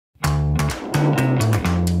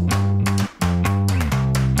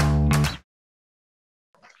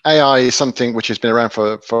AI is something which has been around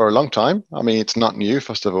for a long time. I mean, it's not new,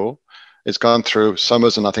 first of all. It's gone through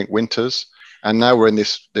summers and I think winters. And now we're in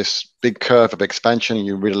this big curve of expansion.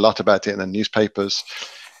 You read a lot about it in the newspapers.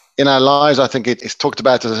 In our lives, I think it's talked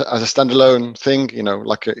about as a standalone thing,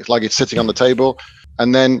 like it's sitting on the table.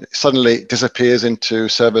 And then suddenly it disappears into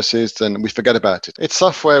services and we forget about it. It's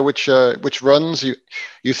software which runs,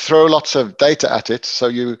 you throw lots of data at it. So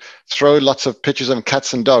you throw lots of pictures of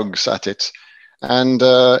cats and dogs at it. And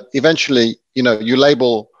eventually, you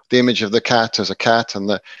label the image of the cat as a cat and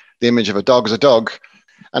the image of a dog as a dog.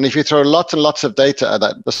 And if you throw lots and lots of data at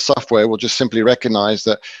that, the software will just simply recognize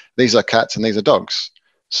that these are cats and these are dogs.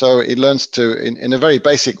 So it learns to, in a very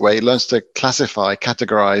basic way, it learns to classify,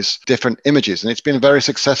 categorize different images. And it's been very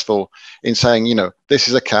successful in saying, this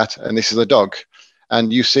is a cat and this is a dog.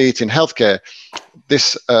 And you see it in healthcare.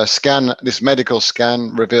 This medical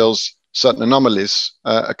scan reveals certain anomalies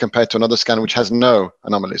compared to another scan which has no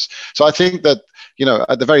anomalies. So I think that,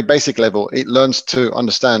 at the very basic level, it learns to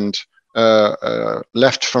understand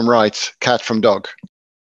left from right, cat from dog.